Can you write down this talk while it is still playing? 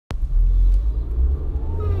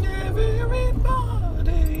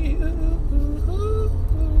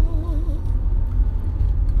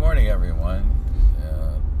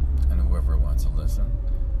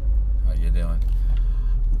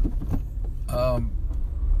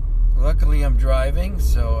Luckily, I'm driving,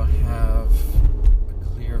 so I have a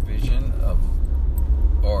clear vision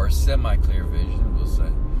or semi-clear vision, we'll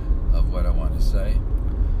say, of what I want to say.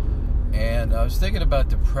 And I was thinking about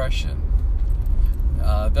depression.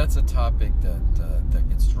 That's a topic that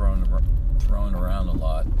gets thrown around a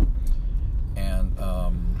lot, and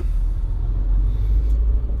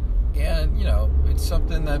it's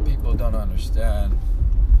something that people don't understand.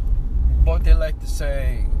 But they like to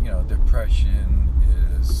say, depression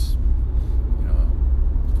is,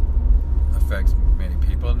 affects many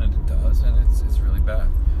people, and it does, and it's really bad.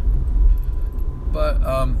 But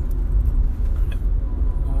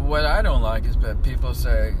what I don't like is that people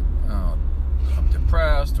say, I'm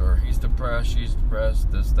depressed, or he's depressed, she's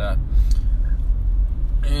depressed, this, that,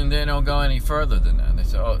 and they don't go any further than that. They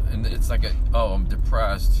say, and it's like I'm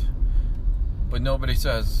depressed, but nobody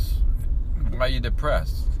says, why are you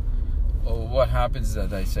depressed? Or what happens is that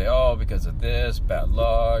they say, because of this, bad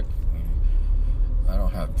luck, I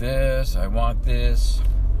don't have this, I want this.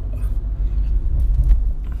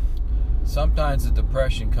 Sometimes the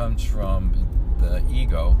depression comes from the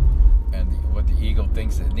ego and what the ego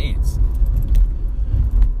thinks it needs.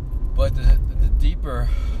 But the deeper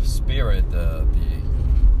spirit, the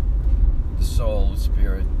soul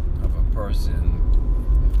spirit of a person,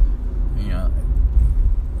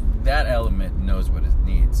 that element knows what it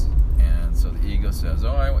needs. And so the ego says,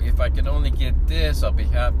 if I can only get this, I'll be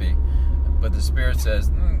happy. But the spirit says,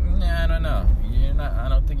 I don't know. I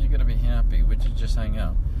don't think you're going to be happy. Would you just hang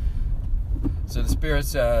out? So the spirit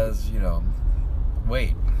says,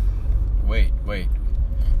 wait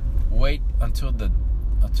until the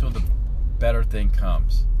better thing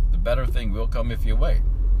comes. The better thing will come if you wait.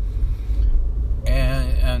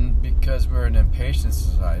 And because we're an impatient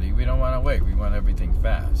society, we don't want to wait. We want everything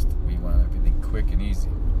fast. We want everything quick and easy.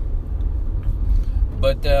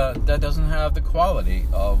 But that doesn't have the quality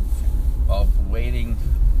of waiting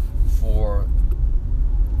for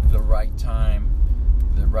the right time,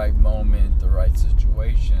 the right moment, the right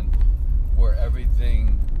situation, where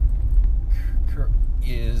everything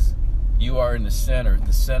is, you are in the center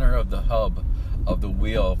of the hub of the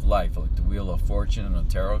wheel of life, like the wheel of fortune in a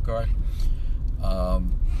tarot card.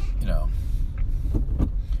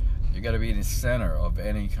 You got to be in the center of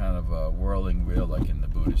any kind of a whirling wheel, like in the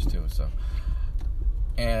Buddhist too. So,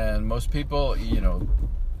 and most people,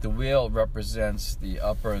 the wheel represents the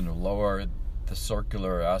upper and the lower, the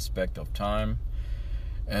circular aspect of time.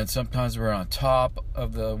 And sometimes we're on top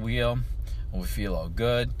of the wheel and we feel all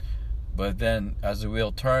good. But then as the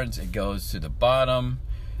wheel turns, it goes to the bottom,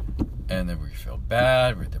 and then we feel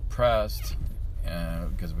bad, we're depressed,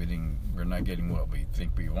 because we're not getting what we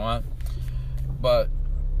think we want. But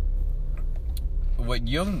what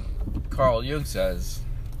Carl Jung says,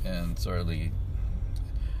 and certainly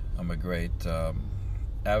I'm a great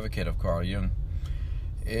advocate of Carl Jung,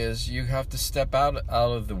 is you have to step out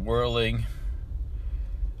of the whirling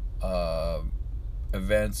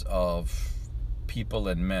events of people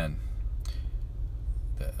and men.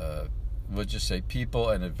 We'll just say people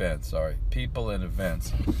and events. People and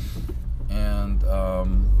events. And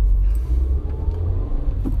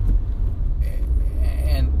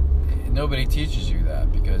nobody teaches you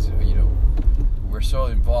that, because we're so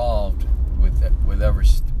involved with whatever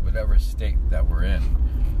state that we're in,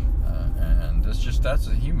 and that's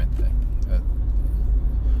a human thing.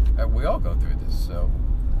 We all go through this. So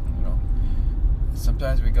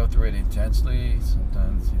sometimes we go through it intensely.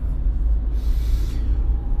 Sometimes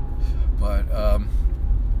But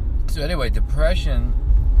so anyway, depression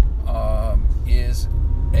is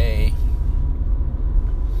a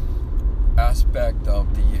aspect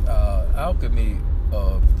of the alchemy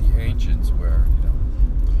of the ancients, where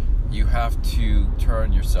you have to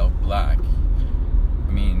turn yourself black.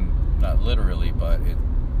 I mean, not literally, but it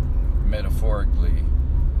metaphorically,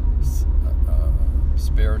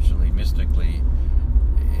 spiritually, mystically,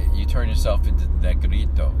 you turn yourself into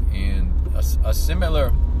negrito. And a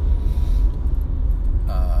similar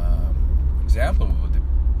example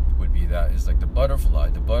would be that is like the butterfly.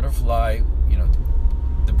 The butterfly,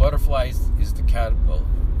 the butterfly is the caterpillar.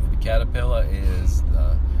 The caterpillar is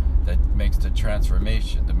that makes the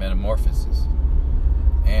transformation, the metamorphosis.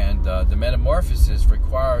 And the metamorphosis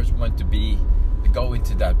requires one to go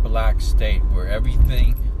into that black state where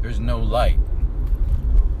there's no light.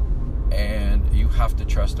 And you have to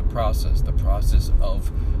trust the process. The process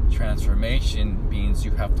of transformation means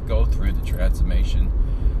you have to go through the transformation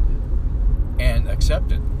and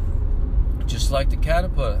accept it. Just like the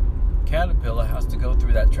caterpillar has to go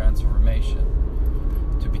through that transformation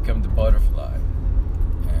to become the butterfly.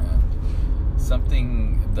 And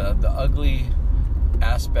the ugly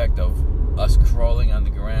aspect of us crawling on the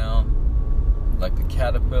ground like the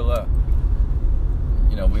caterpillar.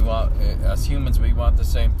 You know, we want, as humans, we want the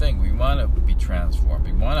same thing. We want to be transformed.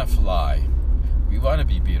 We want to fly. We want to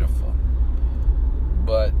be beautiful.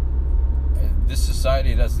 But this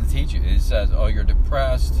society doesn't teach you. It says, oh, you're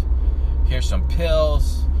depressed. Here's some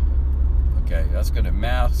pills. Okay, that's going to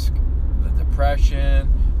mask the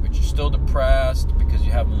depression, but you're still depressed because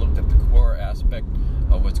you haven't looked at the core aspect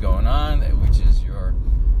of what's going on, which is your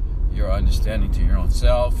understanding to your own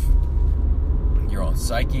self, your own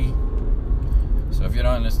psyche. So if you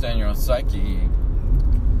don't understand your own psyche,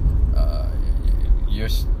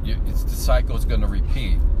 it's the cycle is going to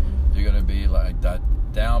repeat. You're going to be like that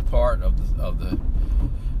down part of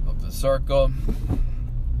the circle,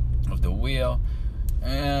 of the wheel,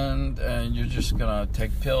 and you're just going to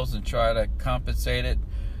take pills and try to compensate it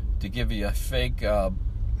to give you a fake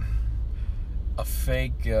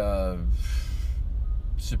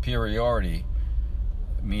superiority,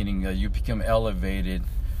 meaning you become elevated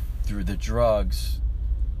through the drugs,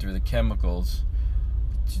 through the chemicals,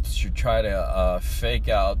 to try to fake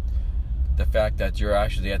out the fact that you're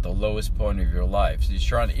actually at the lowest point of your life. So you're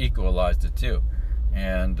trying to equalize the two.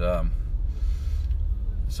 And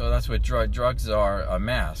so that's what drugs are, a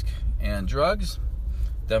mask. And drugs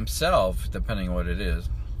themselves, depending on what it is,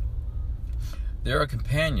 they're a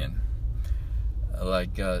companion.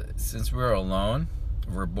 Like, since we're alone,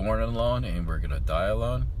 we're born alone and we're going to die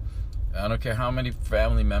alone. I don't care how many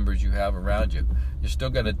family members you have around you, you're still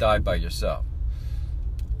going to die by yourself.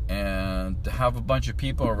 And to have a bunch of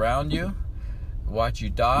people around you watch you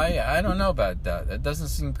die, I don't know about that. That doesn't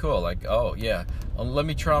seem cool. Like, oh, yeah, let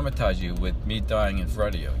me traumatize you with me dying in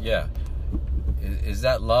front of you. Yeah. Is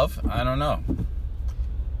that love? I don't know.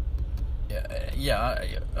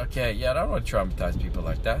 Okay, I don't want to traumatize people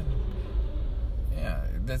like that. Yeah,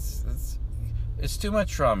 it's too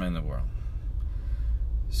much trauma in the world.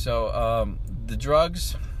 So the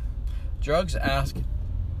drugs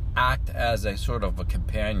act as a sort of a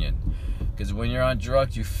companion, because when you're on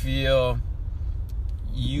drugs, you feel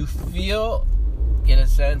in a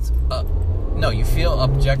sense, you feel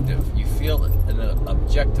objective. You feel an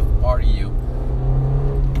objective part of you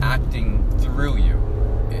acting through you.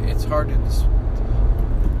 It's hard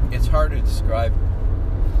to describe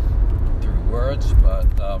through words, but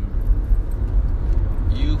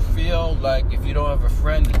you feel like if you don't have a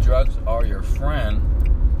friend, the drugs are your friend,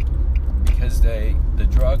 because the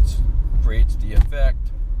drugs creates the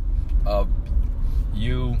effect of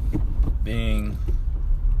you being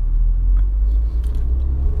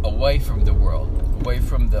away from the world, away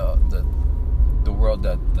from the world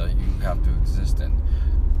that you have to exist in.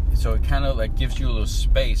 So it kind of like gives you a little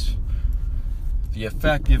space. The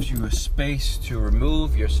effect gives you a space to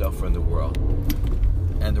remove yourself from the world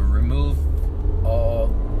and to remove all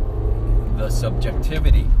the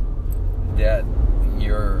subjectivity that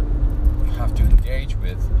you have to engage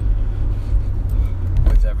with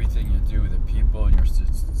everything you do, the people and your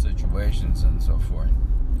situations and so forth.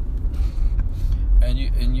 And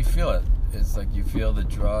you feel it. It's like you feel the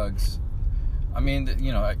drugs. I mean,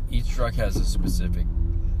 each drug has a specific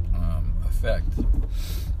effect.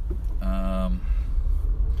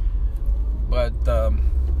 But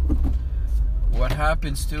what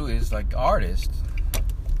happens too is, like, artists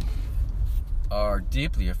are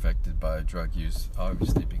deeply affected by drug use,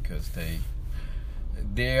 obviously, because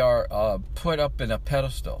they are put up in a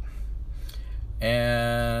pedestal,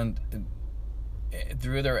 and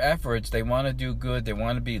through their efforts they want to do good, they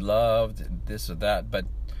want to be loved, this or that, but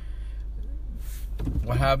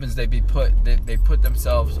what happens, they put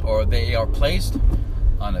themselves, or they are placed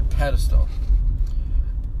on a pedestal,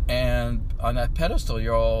 and on that pedestal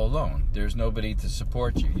you're all alone. There's nobody to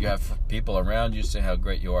support you. You have people around you say how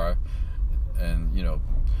great you are, and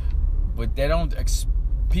but they don't.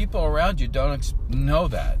 People around you don't know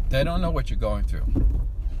that. They don't know what you're going through.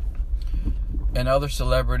 And other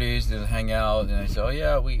celebrities, they hang out and they say, "Oh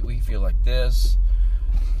yeah, we feel like this."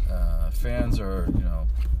 Fans are,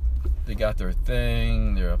 they got their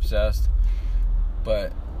thing. They're obsessed,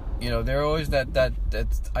 but they're always that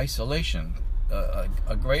isolation.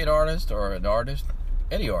 A great artist or an artist,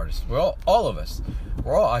 any artist, all of us,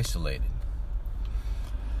 we're all isolated.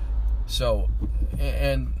 So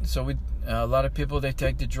a lot of people, they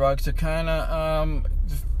take the drugs to kind of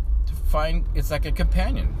find, it's like a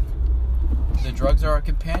companion. The drugs are a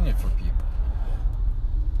companion for people.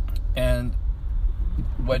 And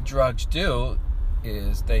what drugs do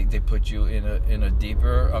is they put you in a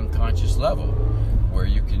deeper unconscious level, where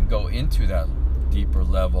you can go into that deeper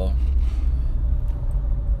level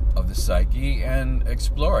of the psyche and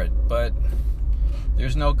explore it. But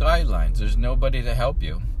there's no guidelines. There's nobody to help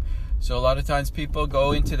you. So a lot of times people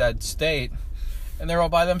go into that state and they're all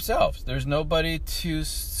by themselves. There's nobody to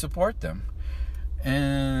support them,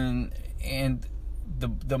 and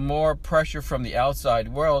the more pressure from the outside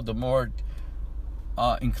world, the more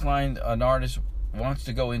inclined an artist wants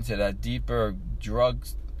to go into that deeper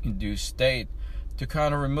drug-induced state to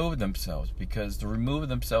kind of remove themselves, because to remove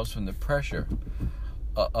themselves from the pressure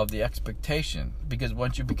of the expectation. Because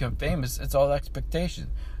once you become famous, it's all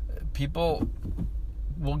expectation. People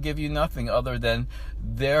will give you nothing other than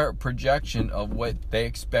their projection of what they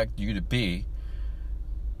expect you to be,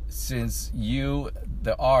 since you,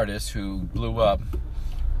 the artist who blew up,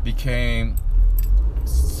 became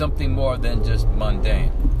something more than just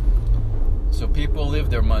mundane. So people live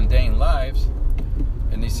their mundane lives,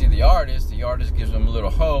 and they see the artist gives them a little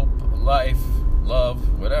hope, life,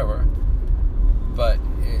 love, whatever. But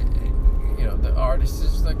the artist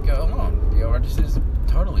is like alone. The artist is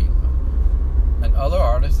totally alone. And other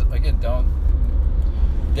artists, again,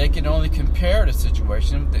 they can only compare the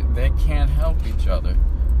situation. They can't help each other.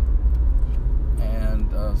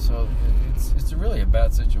 And so it's really a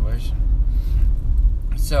bad situation.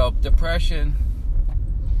 So depression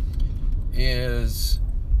is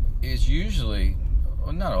usually,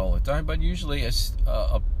 well, not all the time, but usually a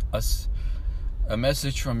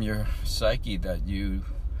message from your psyche that you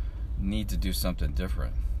need to do something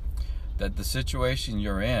different, that the situation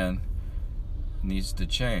you're in needs to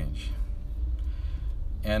change.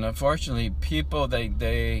 And unfortunately, people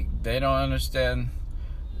they don't understand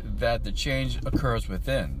that the change occurs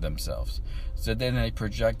within themselves. So then they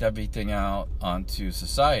project everything out onto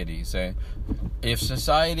society, saying, if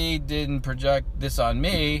society didn't project this on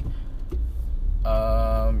me,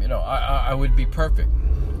 I would be perfect.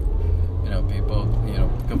 People,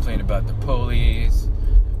 complain about the police,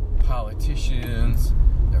 politicians,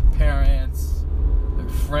 their parents, their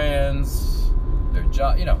friends, their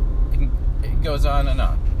job. It goes on and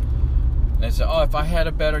on. And they say, oh, if I had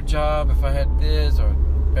a better job, if I had this or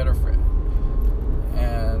better friend,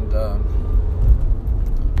 and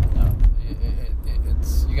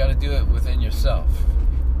it's you got to do it within yourself,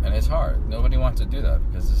 and it's hard. Nobody wants to do that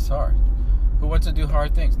because it's hard. Who wants to do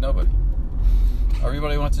hard things? Nobody.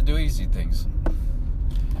 Everybody wants to do easy things.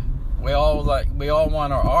 We all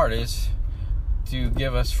want our artists to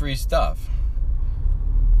give us free stuff,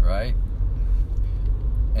 right?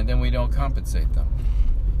 And then we don't compensate them.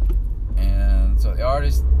 And so the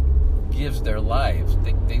artist gives their lives.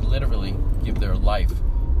 They literally give their life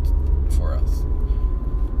for us.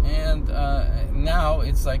 And now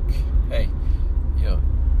it's like, hey,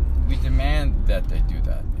 we demand that they do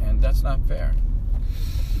that, and that's not fair.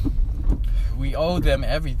 We owe them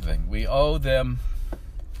everything. We owe them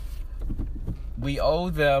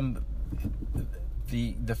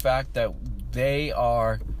the fact that they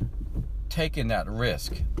are taking that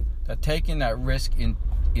risk. They're taking that risk in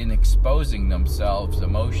exposing themselves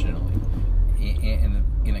emotionally in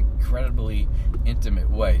an incredibly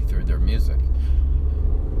intimate way through their music.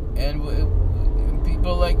 And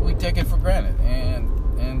people, we take it for granted,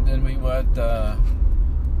 and then we want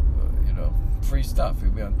free stuff. We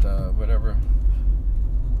want whatever.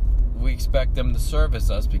 We expect them to service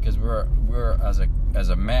us because we're as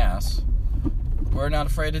a mass, we're not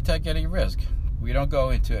afraid to take any risk. We don't go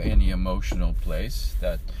into any emotional place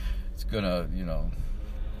that it's gonna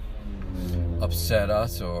upset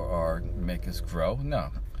us or make us grow.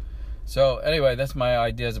 No. So anyway, that's my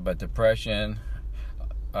ideas about depression.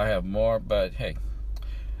 I have more, but hey,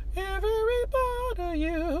 every part of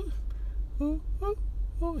you. Ooh, ooh,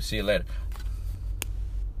 ooh. See you later.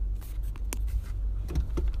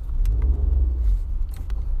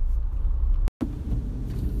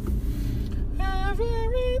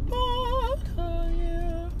 Every part of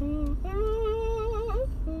you.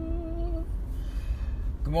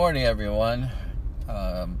 Good morning, everyone.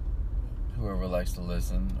 Whoever likes to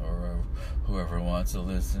listen, or whoever wants to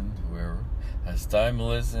listen, whoever has time to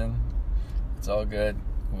listen, it's all good.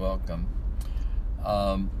 Welcome.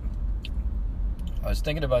 I was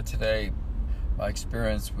thinking about today my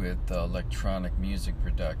experience with electronic music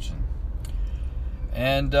production,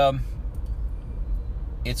 and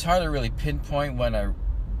it's hard to really pinpoint when I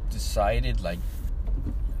decided,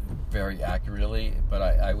 very accurately, but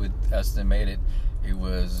I would estimate it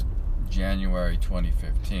was January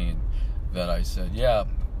 2015 that I said, yeah,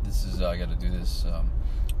 I got to do this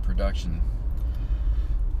production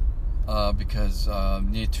because I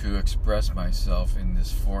need to express myself in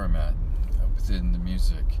this format within the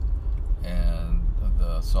music and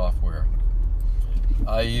the software.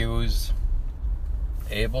 I use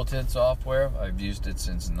Ableton software. I've used it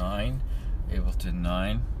since Ableton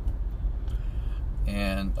 9,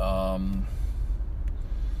 and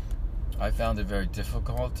I found it very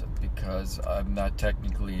difficult because I'm not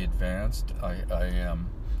technically advanced. I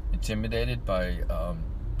am intimidated by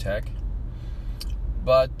tech,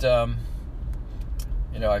 but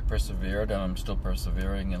I persevered, and I'm still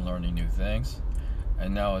persevering and learning new things.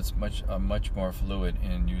 And now I'm much more fluid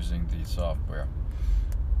in using the software.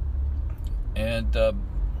 And the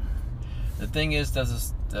thing is,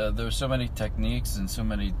 there's so many techniques and so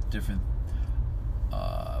many different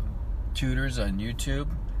tutors on YouTube.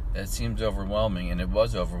 It seems overwhelming, and it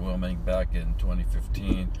was overwhelming back in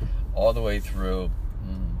 2015, all the way through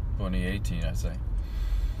 2018, I say,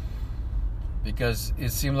 because it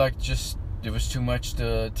seemed like there was too much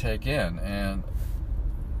to take in, and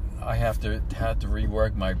I had to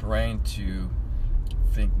rework my brain to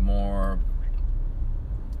think more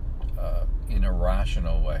in a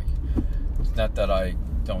rational way. It's not that I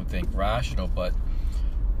don't think rational, but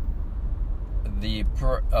the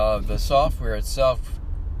software itself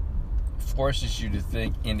forces you to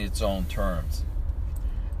think in its own terms.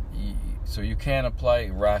 So you can't apply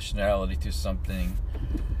rationality to something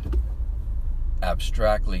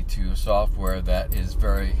abstractly to software that is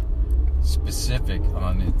very specific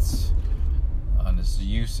on its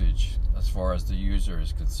usage as far as the user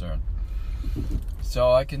is concerned.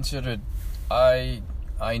 So I considered, I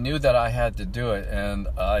knew that I had to do it, and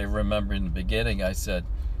I remember in the beginning I said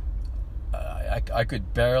I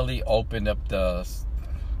could barely open up the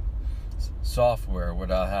software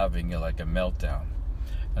without having like a meltdown,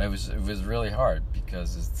 and it was really hard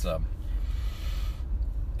because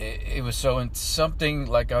it was something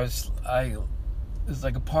like it's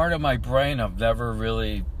like a part of my brain I've never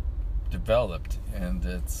really developed, and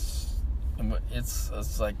it's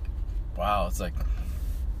like, wow, it's like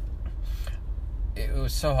it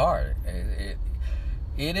was so hard.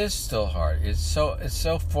 It is still hard. It's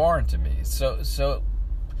so foreign to me. It's so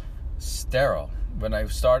sterile. When I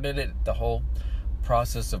started it, the whole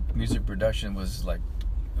process of music production was like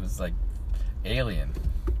alien.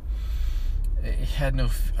 It had no.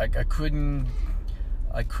 I couldn't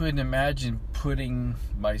imagine putting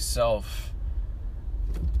myself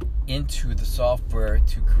into the software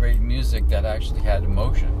to create music that actually had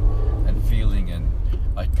emotion and feeling, and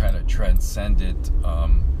a kind of transcended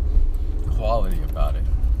quality about it.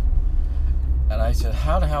 And I said,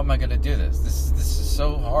 how the hell am I going to do this? This is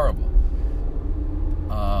so horrible.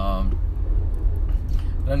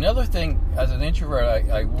 Another thing, as an introvert,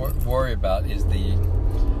 I worry about is the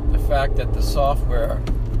fact that the software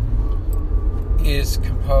is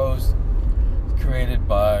created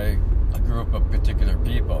by a group of particular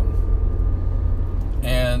people.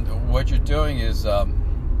 And what you're doing is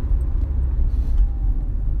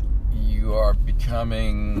you are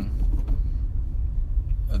becoming...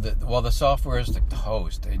 the software is the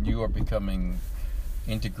host, and you are becoming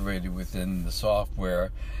integrated within the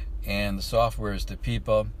software, and the software is the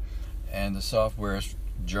people, and the software is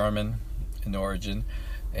German in origin,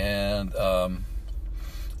 and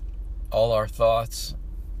all our thoughts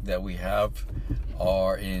that we have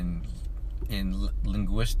are in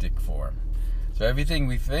linguistic form. So everything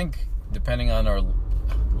we think, depending on our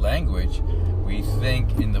language, we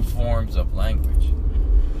think in the forms of language.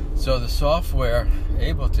 So the software,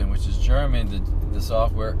 Ableton, which is German, the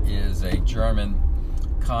software is a German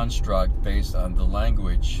construct based on the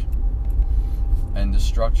language and the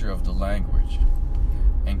structure of the language,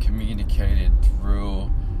 and communicated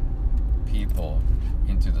through people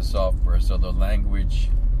into the software. So the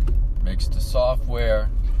language makes the software,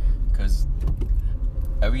 because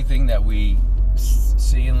everything that we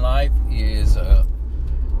see in life is a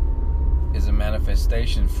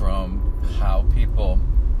manifestation from how people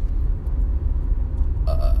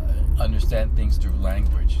understand things through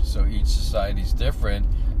language. So each society is different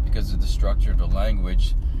because of the structure of the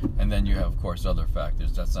language, and then you have, of course, other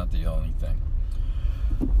factors. That's not the only thing.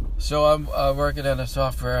 So I'm working on a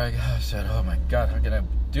software. I said, oh my God, how can I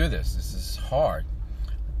do this? This is hard.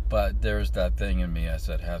 But there's that thing in me. I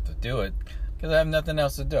said, I have to do it because I have nothing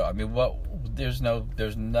else to do. I mean, there's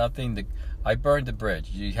nothing to. I burned the bridge.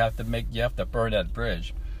 You have to burn that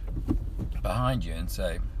bridge behind you and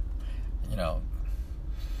say,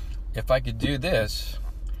 if I could do this,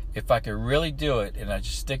 if I could really do it, and I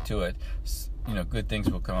just stick to it, good things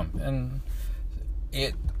will come. And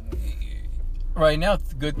right now,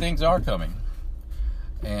 good things are coming.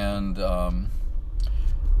 And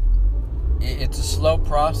it's a slow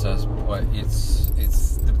process, but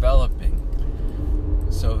it's developing.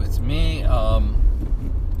 So it's me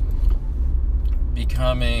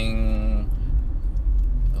becoming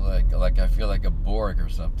like I feel like a Borg or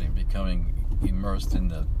something, becoming immersed in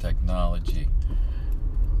the technology.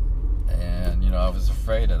 And I was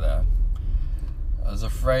afraid of that. I was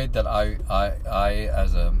afraid that I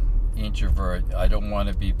as a introvert, I don't want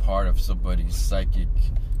to be part of somebody's psychic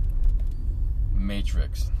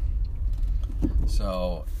matrix.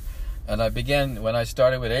 So, and I began, when I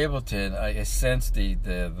started with Ableton, I sensed the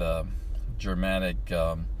Germanic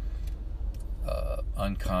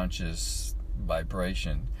unconscious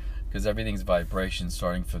vibration, because everything's vibration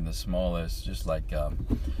starting from the smallest, just like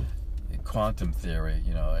quantum theory.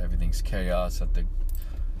 You know, everything's chaos at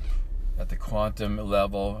the quantum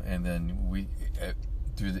level, and then we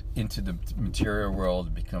into the material world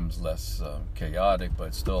it becomes less chaotic,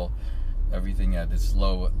 but still everything at its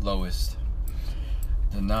lowest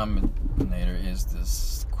denominator is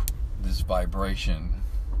this vibration,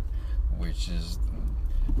 which is,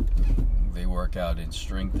 they work out in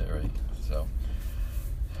string theory.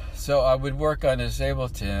 So I would work on this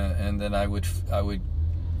Ableton, and then I would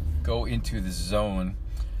go into the zone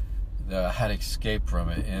that I had escaped from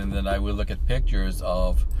it, and then I would look at pictures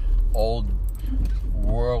of old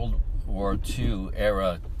World War II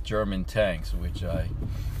era German tanks, which I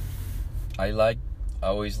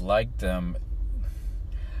always liked them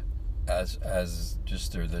as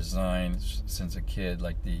just their design since a kid,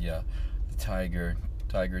 like the Tiger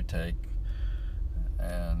tank,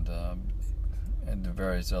 and the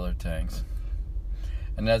various other tanks.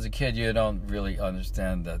 And as a kid, you don't really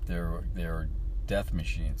understand that they're death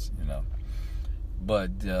machines, you know.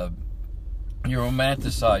 But you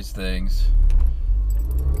romanticize things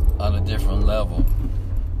on a different level,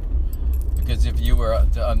 because if you were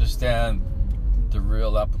to understand the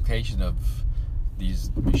real application of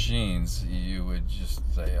these machines, you would just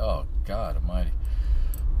say, "Oh God Almighty!"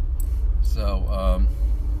 So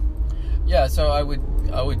yeah, so I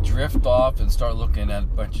would drift off and start looking at a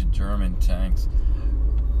bunch of German tanks,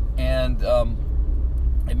 and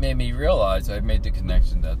it made me realize, I made the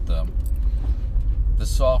connection that the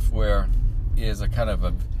software is a kind of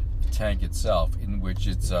a tank itself, in which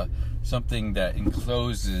it's something that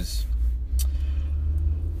encloses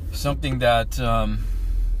something that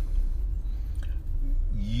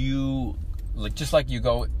you like, just like you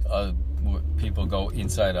go people go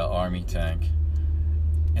inside an army tank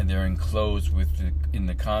and they're enclosed in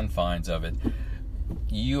the confines of it.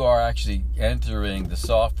 You are actually entering the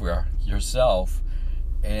software yourself,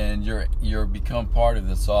 and you're become part of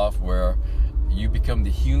the software. You become the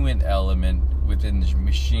human element within the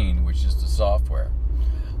machine, which is the software.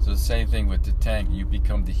 So the same thing with the tank. You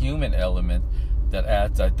become the human element that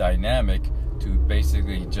adds a dynamic to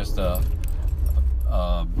basically just a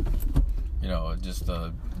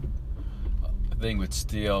thing with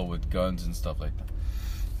steel, with guns and stuff like that.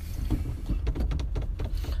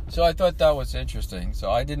 So I thought that was interesting. So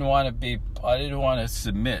I didn't want to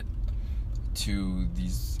submit to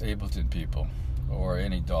these Ableton people or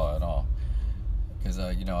any DAW at all, because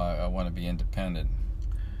I want to be independent.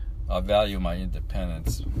 I value my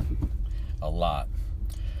independence a lot.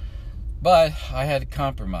 But I had to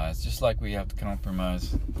compromise, just like we have to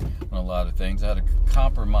compromise on a lot of things. I had to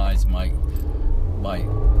compromise my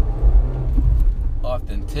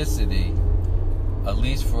authenticity, at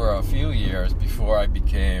least for a few years, before I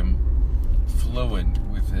became fluent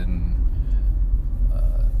within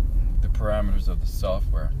the parameters of the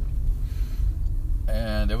software.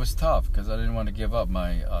 And it was tough, because I didn't want to give up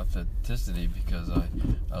my authenticity, because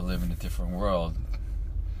I live in a different world.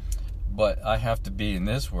 But I have to be in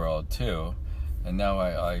this world too. And now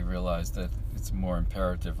I realize that it's more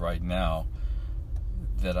imperative right now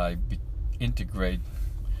that I integrate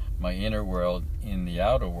my inner world in the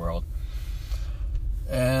outer world.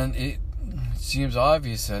 And it seems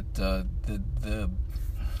obvious that the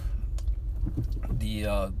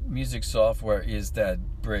music software is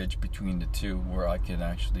that bridge between the two, where I can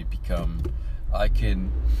actually I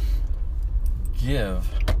can give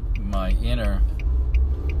my inner,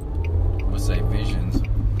 we'll say visions,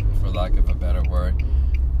 for lack of a better word,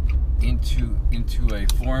 into a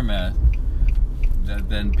format that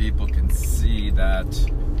then people can see that's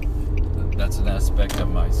an aspect of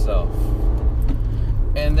myself.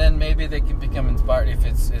 And then maybe they can become inspired. If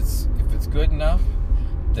it's good enough,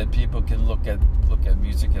 then people can look at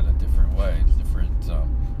music in a different way, different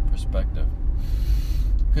perspective.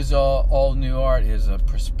 Because all new art is a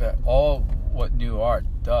perspective. All what new art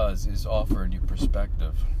does is offer a new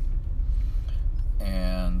perspective,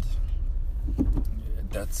 and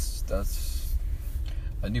that's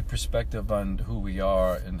a new perspective on who we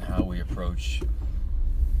are and how we approach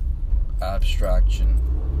abstraction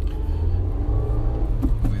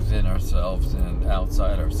within ourselves and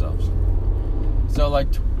outside ourselves. So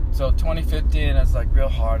 2015, it's like real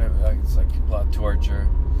hard. It's like a lot of torture.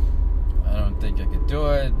 I don't think I could do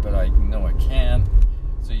it, but I know I can.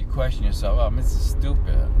 So you question yourself, oh, this is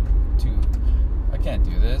stupid. I can't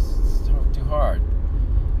do this. It's too hard.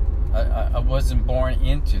 I wasn't born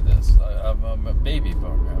into this. I'm a baby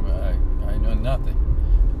boomer. I know nothing.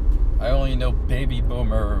 I only know baby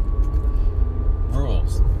boomer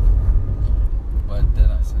rules. But then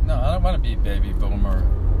I said, no, I don't want to be a baby boomer.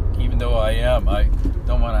 Even though I am, I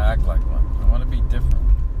don't want to act like one. I want to be different.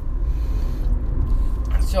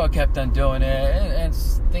 So I kept on doing it, and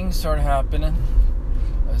things started happening.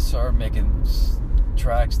 I started making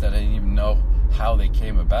tracks that I didn't even know how they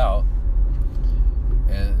came about.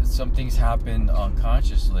 And some things happened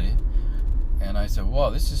unconsciously, and I said,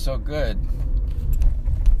 "Whoa, this is so good!"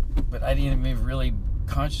 But I didn't even really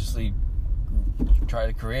consciously try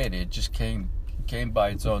to create it. It just came by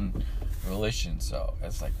its own volition. So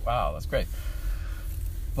it's like, wow, that's great.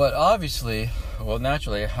 But obviously, well,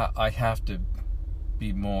 naturally, I have to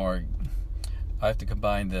be more. I have to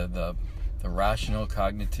combine the rational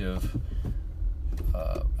cognitive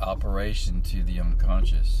operation to the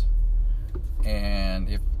unconscious, and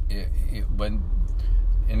if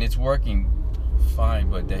it's working fine,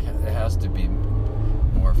 but it has to be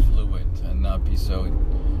more fluid and not be so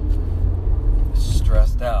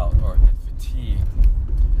stressed out or fatigued.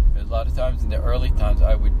 A lot of times in the early times,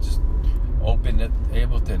 I would just open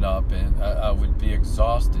Ableton up, and I would be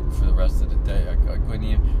exhausted for the rest of the day. I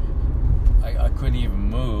couldn't even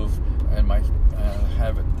move, and I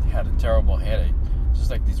had a terrible headache. Just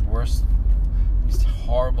like these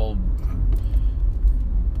horrible,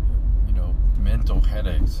 mental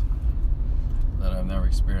headaches that I've never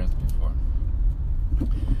experienced before.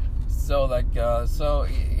 So so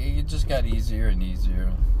it just got easier and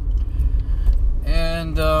easier.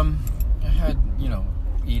 And I had,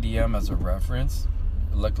 EDM as a reference.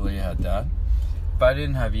 Luckily I had that. If I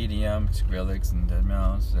didn't have EDM, Skrillex and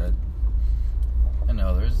deadmau5 and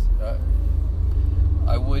others,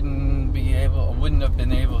 I wouldn't have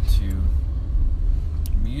been able to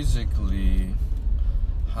musically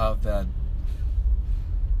have that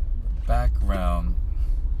background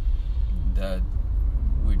that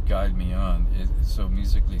would guide me on. So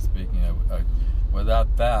musically speaking, I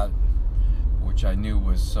without that, which I knew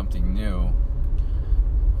was something new,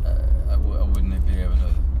 I wouldn't be able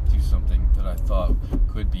to do something that I thought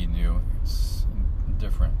could be new. It's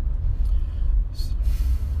different.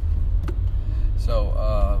 So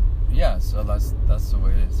so that's the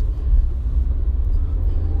way it is.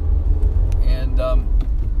 And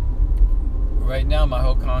right now, my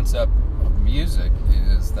whole concept of music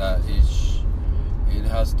is that it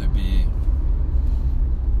has to be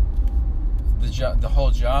the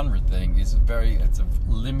whole genre thing is it's a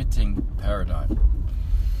limiting paradigm.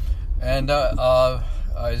 And I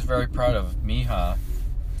was very proud of Miha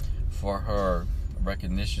for her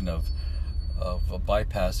recognition of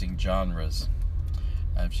bypassing genres,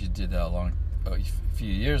 and she did that a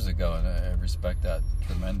few years ago, and I respect that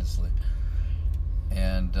tremendously.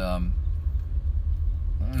 And I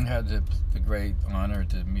had the great honor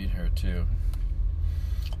to meet her too.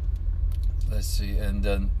 Let's see, and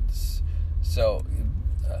then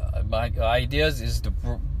my ideas is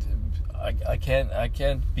I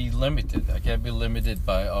can't be limited. I can't be limited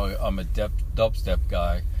by I'm a dubstep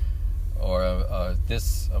guy or a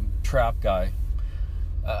trap guy.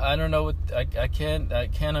 I don't know what I can't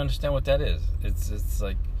understand what that is. It's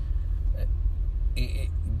like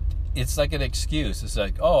it's like an excuse. It's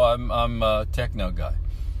like, oh, I'm a techno guy,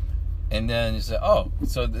 and then you say, oh,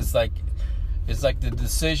 so it's like the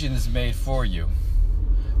decision is made for you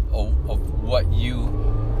of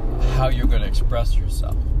how you're going to express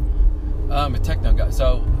yourself. I'm a techno guy.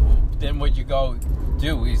 So then what you go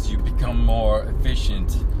do is you become more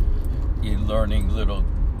efficient in learning little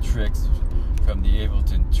tricks from the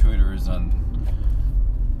Ableton tutors on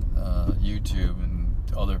YouTube and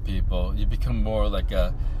other people. You become more like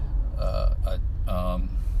a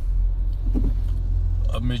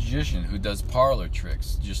magician who does parlor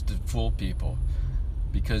tricks just to fool people,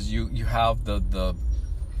 because you have the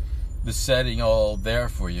setting all there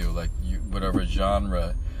for you, like whatever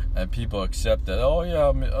genre, and people accept that. Oh yeah,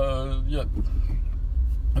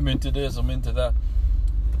 I'm into this, I'm into that.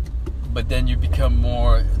 But then you become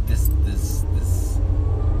more this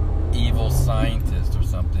evil scientist or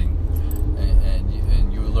something,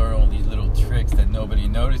 and you learn all these little tricks that nobody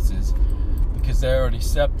notices because they already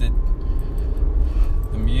accepted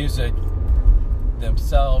the music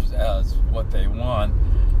themselves as what they want.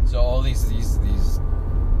 So all these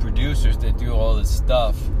producers, they do all this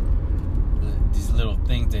stuff, these little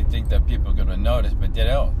things they think that people are going to notice, but they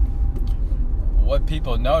don't. What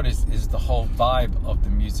people notice is the whole vibe of the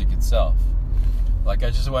music itself. Like I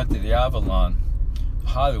just went to the Avalon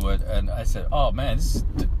Hollywood, and I said, "Oh man, this is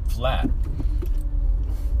flat.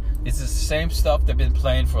 It's the same stuff they've been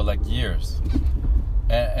playing for like years,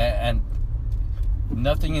 and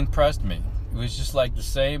nothing impressed me. It was just like the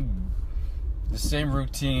same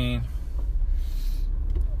routine,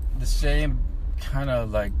 the same kind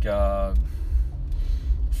of like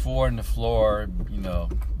four on the floor,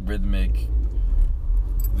 rhythmic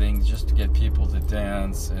things just to get people to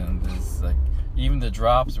dance, and it's like even the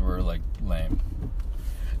drops were like lame.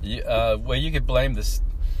 Well, you could blame this.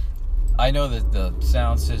 I know that the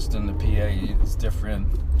sound system, the PA, is different.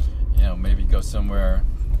 Maybe go somewhere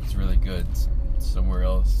it's really good, somewhere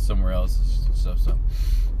else is so.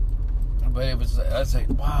 But I was like,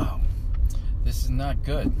 wow, this is not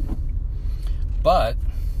good. But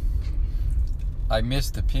I miss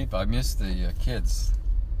the people. I miss the kids.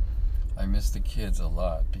 I miss the kids a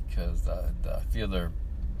lot because I feel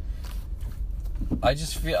I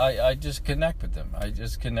just connect with them. I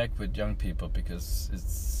just connect with young people because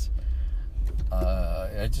it's.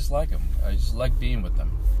 I just like them. I just like being with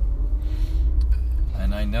them.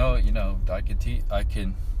 And I know, I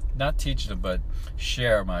can not teach them, but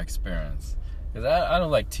share my experience. Because I don't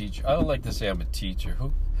like teach. I don't like to say I'm a teacher.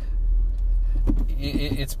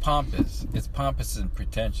 It's pompous. It's pompous and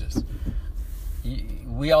pretentious.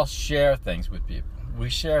 We all share things with people. We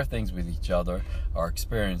share things with each other, our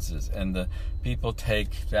experiences, and the people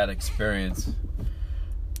take that experience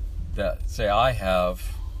that, say, I have,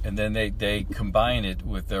 and then they combine it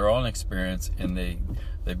with their own experience, and they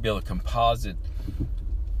build a composite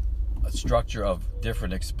structure of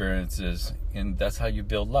different experiences, and that's how you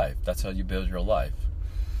build life. That's how you build your life.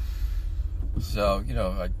 So,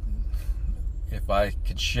 if I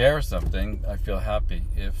could share something, I feel happy.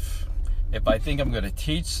 If I think I'm going to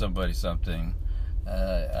teach somebody something,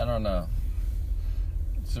 I don't know.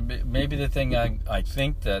 So maybe the thing I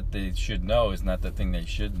think that they should know is not the thing they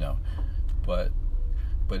should know. But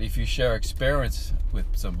if you share experience with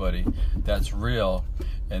somebody that's real,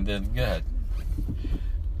 and then go ahead.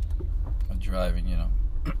 I'm driving,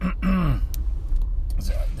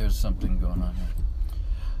 There's something going on here.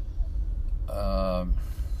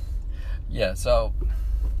 Yeah, so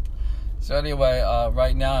anyway,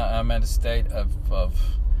 right now I'm at a state of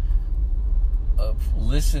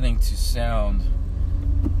listening to sound,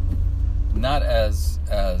 not as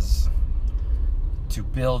to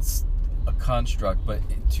build a construct, but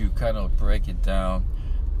to kind of break it down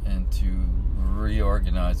and to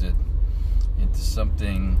reorganize it into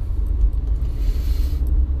something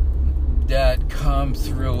that comes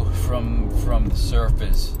through from the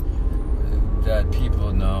surface that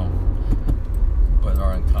people know but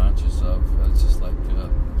are unconscious of. It's just like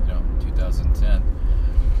 2010,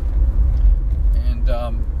 and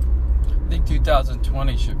I think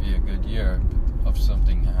 2020 should be a good year of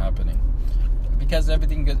something happening, because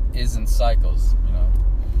everything is in cycles.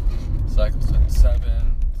 Cycles of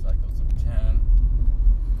 7, cycles of 10.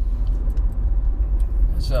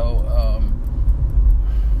 So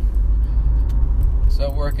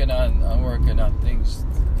I'm working on things,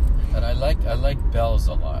 and I like bells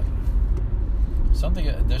a lot.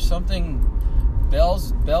 There's something.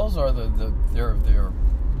 Bells are they're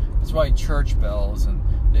that's why church bells, and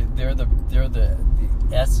they're the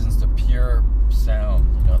essence, the pure sound.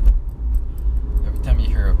 Every time you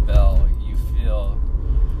hear a bell, you feel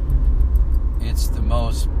it's the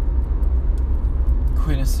most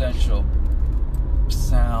quintessential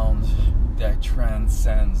sound that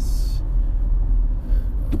transcends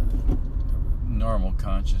normal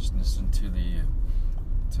consciousness into the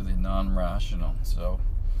non-rational. So,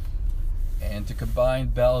 and to combine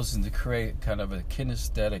bells and to create kind of a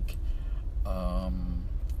kinesthetic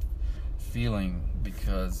feeling,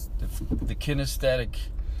 because the kinesthetic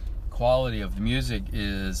quality of the music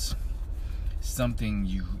is something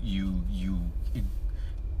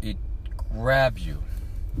it grabs you,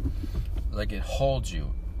 like it holds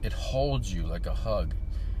you like a hug,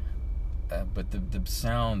 but the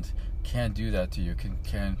sound can't do that to you.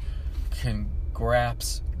 Can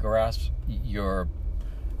grasp your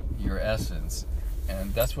essence,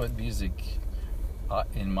 and that's what music,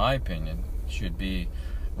 in my opinion, should be,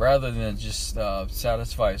 rather than just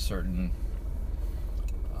satisfy a certain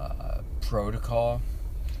protocol,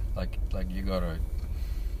 like you go to a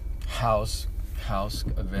house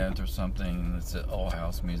event or something, and it's all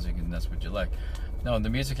house music, and that's what you like. No, the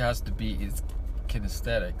music has to be, it's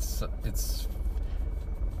kinesthetic, it's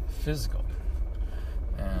physical.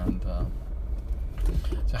 And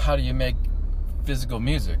so how do you make physical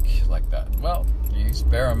music like that? Well, you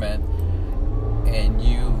experiment, and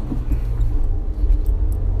you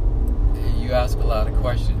ask a lot of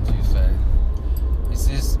questions. You say,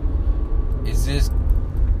 is this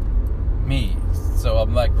me. So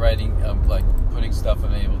I'm like putting stuff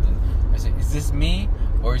on Ableton. I say, is this me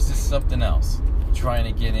or is this something else? Trying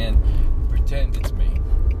to get in, pretend it's me.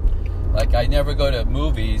 Like I never go to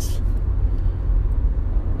movies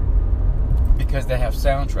because they have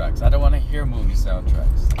soundtracks. I don't want to hear movie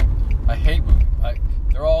soundtracks. I hate movies.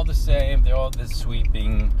 They're all the same. They're all this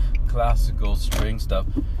sweeping, classical string stuff,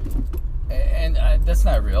 and that's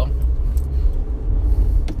not real.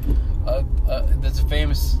 There's a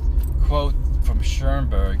famous quote from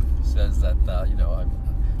Schoenberg says that I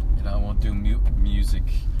won't do music.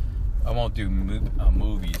 I won't do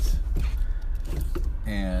movies.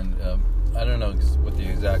 And I don't know what the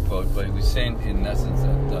exact quote, but he was saying in essence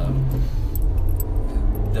that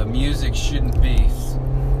the music shouldn't be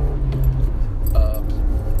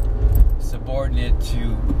subordinate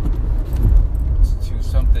to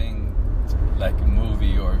something like a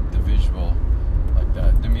movie or the visual like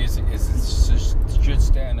that. The music should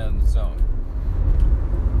stand on its own.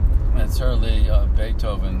 And certainly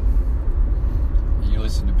Beethoven. You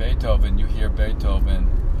listen to Beethoven, you hear Beethoven,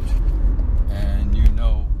 and you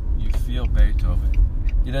feel Beethoven.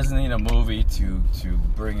 He doesn't need a movie to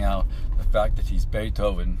bring out the fact that he's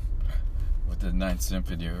Beethoven with the 9th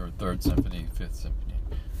Symphony or 3rd Symphony, 5th Symphony.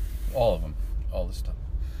 All of them, all the stuff.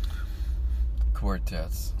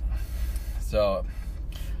 Quartets. So,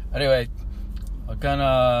 anyway,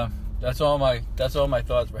 that's all my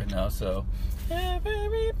thoughts right now. So,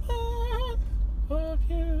 every part of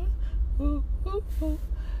you. Ooh, ooh, ooh.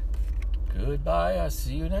 Goodbye. I'll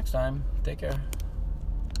see you next time. Take care.